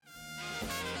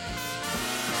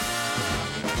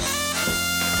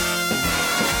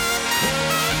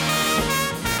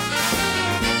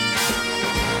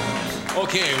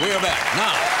Okay, we're back.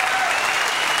 Now,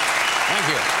 thank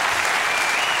you.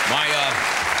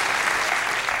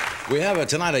 We have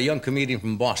tonight a young comedian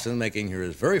from Boston making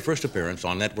his very first appearance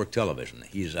on network television.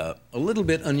 He's a little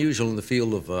bit unusual in the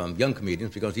field of young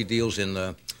comedians because he deals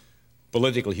in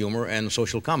political humor and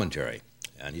social commentary.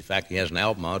 And in fact, he has an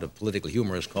album out of political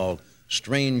humor. It's called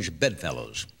Strange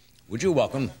Bedfellows. Would you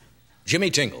welcome Jimmy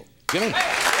Tingle? Jimmy?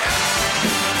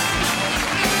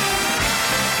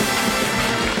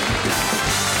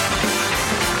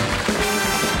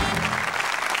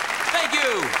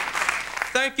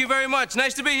 Thank you very much.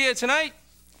 Nice to be here tonight.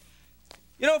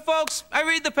 You know, folks, I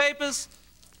read the papers.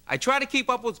 I try to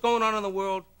keep up with what's going on in the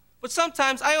world. But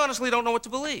sometimes I honestly don't know what to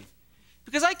believe.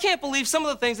 Because I can't believe some of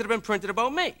the things that have been printed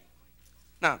about me.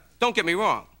 Now, don't get me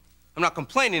wrong. I'm not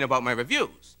complaining about my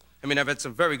reviews. I mean, I've had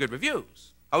some very good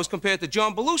reviews. I was compared to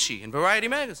John Belushi in Variety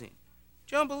magazine.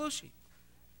 John Belushi.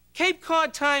 Cape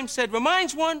Cod Times said,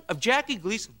 reminds one of Jackie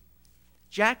Gleason.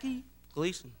 Jackie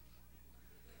Gleason.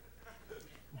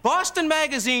 Boston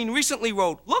Magazine recently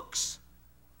wrote, looks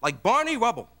like Barney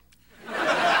Rubble.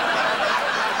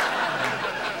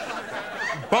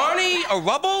 Barney a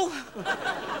Rubble?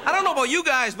 I don't know about you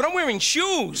guys, but I'm wearing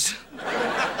shoes.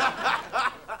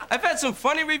 I've had some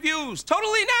funny reviews.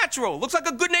 Totally natural. Looks like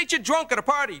a good-natured drunk at a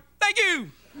party. Thank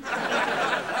you.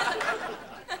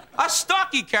 A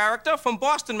stocky character from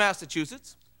Boston,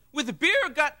 Massachusetts, with beer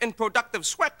gut and productive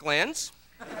sweat glands.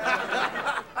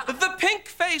 The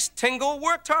pink-faced Tingle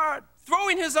worked hard,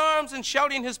 throwing his arms and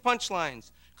shouting his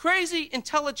punchlines. Crazy,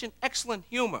 intelligent, excellent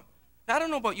humor. Now, I don't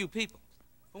know about you people,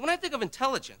 but when I think of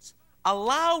intelligence, a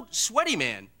loud, sweaty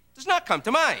man does not come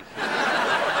to mind.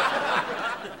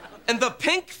 And the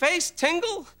pink-faced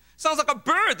Tingle sounds like a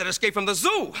bird that escaped from the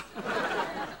zoo.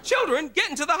 Children,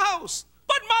 get into the house.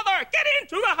 But, Mother, get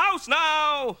into the house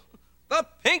now. The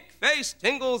pink-faced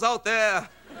Tingle's out there.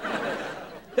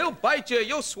 He'll bite you.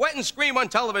 You'll sweat and scream on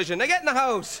television. Now get in the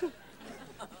house.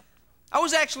 I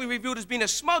was actually reviewed as being a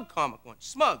smug comic once.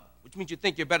 Smug, which means you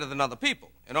think you're better than other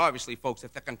people. And obviously, folks,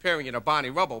 if they're comparing you to Barney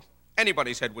Rubble,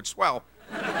 anybody's head would swell.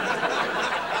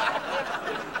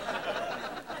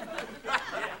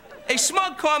 A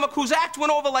smug comic whose act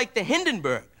went over like the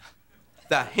Hindenburg.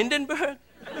 The Hindenburg?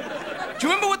 Do you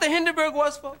remember what the Hindenburg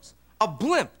was, folks? A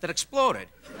blimp that exploded.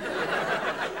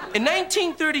 In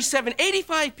 1937,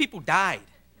 85 people died.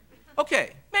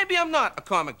 Okay, maybe I'm not a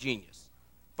comic genius,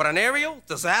 but an aerial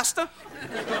disaster?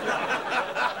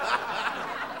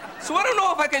 So I don't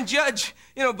know if I can judge,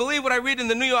 believe what I read in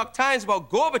the New York Times about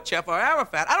Gorbachev or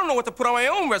Arafat. I don't know what to put on my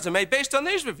own resume based on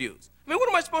these reviews. I mean, what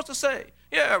am I supposed to say?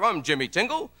 Yeah, I'm Jimmy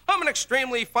Tingle. I'm an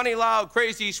extremely funny, loud,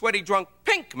 crazy, sweaty, drunk,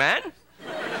 pink man.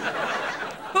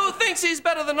 Who thinks he's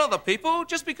better than other people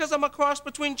just because I'm a cross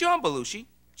between John Belushi,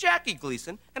 Jackie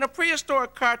Gleason, and a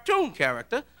prehistoric cartoon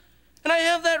character, and I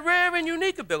have that rare and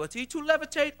unique ability to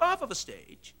levitate off of a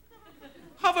stage,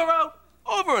 hover out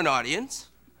over an audience,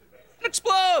 and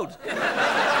explode.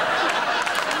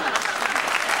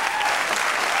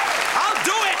 I'll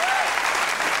do it!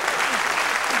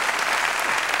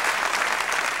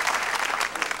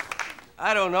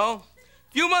 I don't know.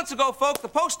 A few months ago, folks, the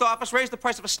post office raised the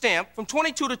price of a stamp from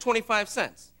 22 to 25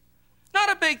 cents.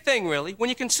 Not a big thing, really, when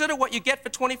you consider what you get for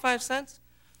 25 cents.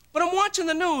 But I'm watching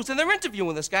the news, and they're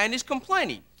interviewing this guy, and he's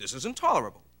complaining. This is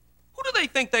intolerable. Who do they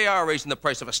think they are raising the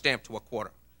price of a stamp to a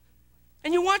quarter?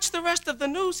 And you watch the rest of the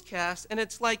newscast, and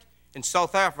it's like, in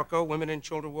South Africa, women and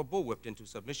children were bullwhipped into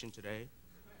submission today.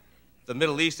 The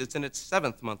Middle East, it's in its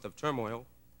 7th month of turmoil.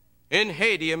 In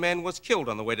Haiti, a man was killed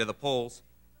on the way to the polls.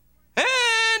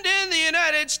 And in the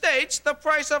United States, the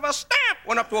price of a stamp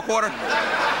went up to a quarter.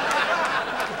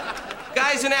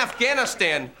 Guys in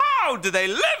Afghanistan, how do they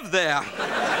live there?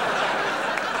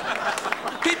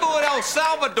 People in El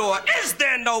Salvador, is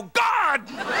there no God?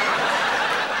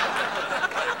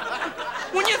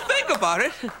 When you think about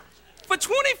it, for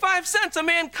 25 cents, a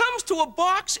man comes to a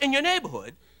box in your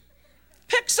neighborhood,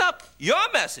 picks up your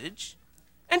message,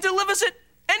 and delivers it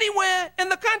anywhere in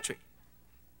the country.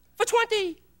 For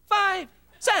 25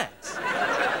 cents.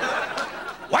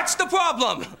 What's the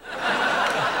problem?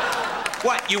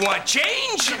 What, you want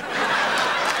change?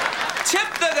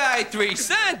 Tip the guy 3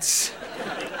 cents.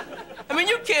 I mean,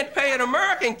 you can't pay an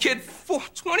American kid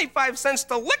 25 cents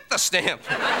to lick the stamp.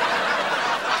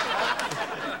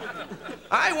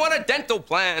 I want a dental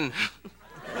plan.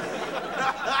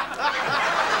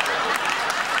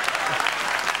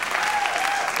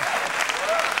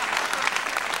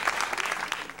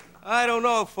 I don't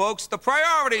know, folks. The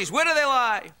priorities, where do they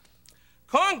lie?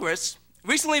 Congress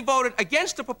recently voted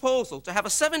against a proposal to have a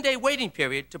 7-day waiting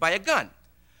period to buy a gun.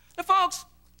 Now, folks,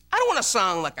 I don't want to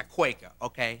sound like a Quaker,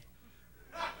 okay?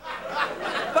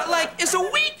 But, like, is a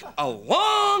week a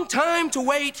long time to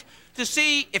wait to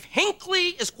see if Hinckley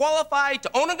is qualified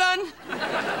to own a gun?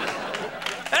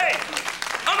 Hey,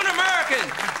 I'm an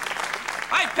American.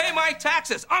 I pay my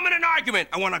taxes. I'm in an argument.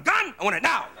 I want a gun. I want it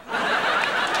now.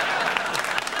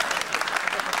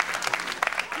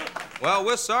 Well,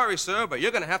 we're sorry, sir, but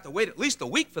you're going to have to wait at least a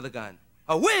week for the gun.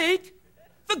 A week?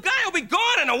 The guy will be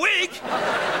gone in a week.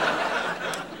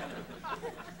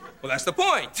 Well, that's the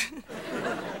point.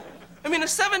 I mean, a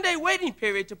 7-day waiting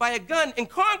period to buy a gun, and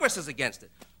Congress is against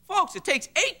it. Folks, it takes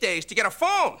 8 days to get a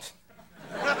phone.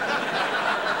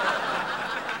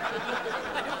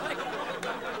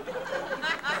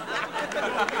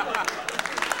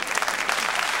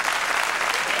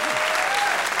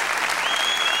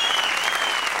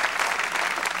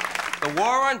 The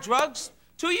war on drugs?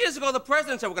 2 years ago, the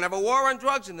president said we're going to have a war on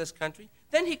drugs in this country.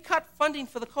 Then he cut funding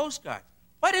for the Coast Guard.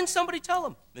 Why didn't somebody tell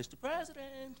him? Mr.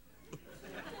 President,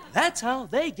 that's how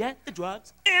they get the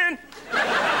drugs in.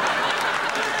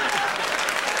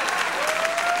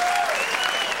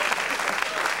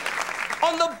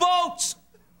 On the boats.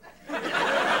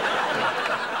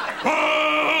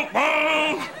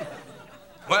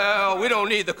 Well, we don't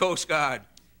need the Coast Guard.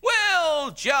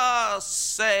 We'll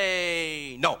just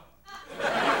say no.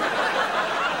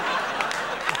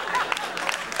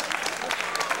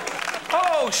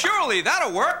 Oh, surely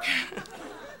that'll work.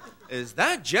 Is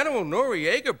that General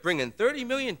Noriega bringing 30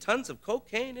 million tons of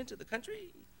cocaine into the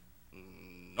country?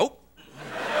 Nope.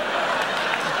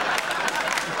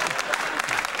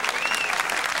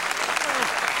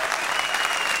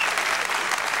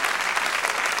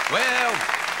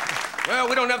 Well,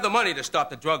 we don't have the money to stop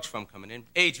the drugs from coming in.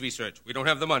 AIDS research, we don't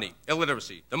have the money.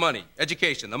 Illiteracy, the money.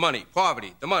 Education, the money.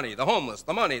 Poverty, the money. The homeless,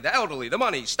 the money. The elderly, the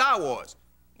money. Star Wars,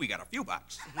 we got a few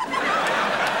bucks.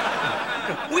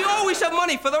 We always have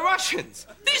money for the Russians.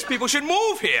 These people should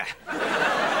move here.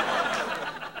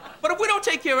 But if we don't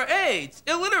take care of AIDS,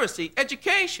 illiteracy,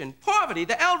 education, poverty,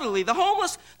 the elderly, the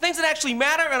homeless, things that actually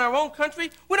matter in our own country,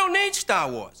 we don't need Star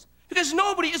Wars. Because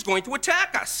nobody is going to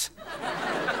attack us.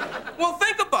 Well,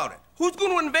 think about it. Who's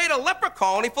going to invade a leper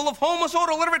colony full of homeless, old,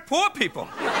 illiterate, poor people?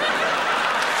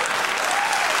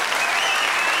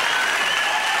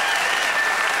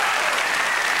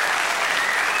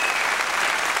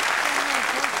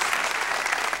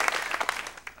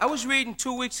 I was reading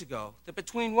 2 weeks ago that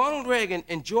between Ronald Reagan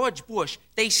and George Bush,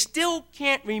 they still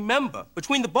can't remember,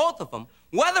 between the both of them,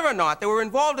 whether or not they were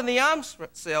involved in the arms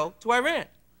sale to Iran.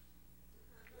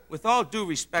 With all due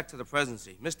respect to the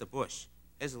presidency, Mr. Bush,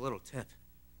 here's a little tip.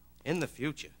 In the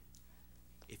future,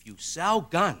 if you sell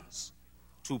guns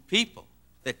to people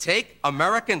that take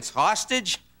Americans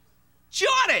hostage,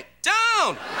 jot it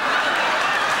down.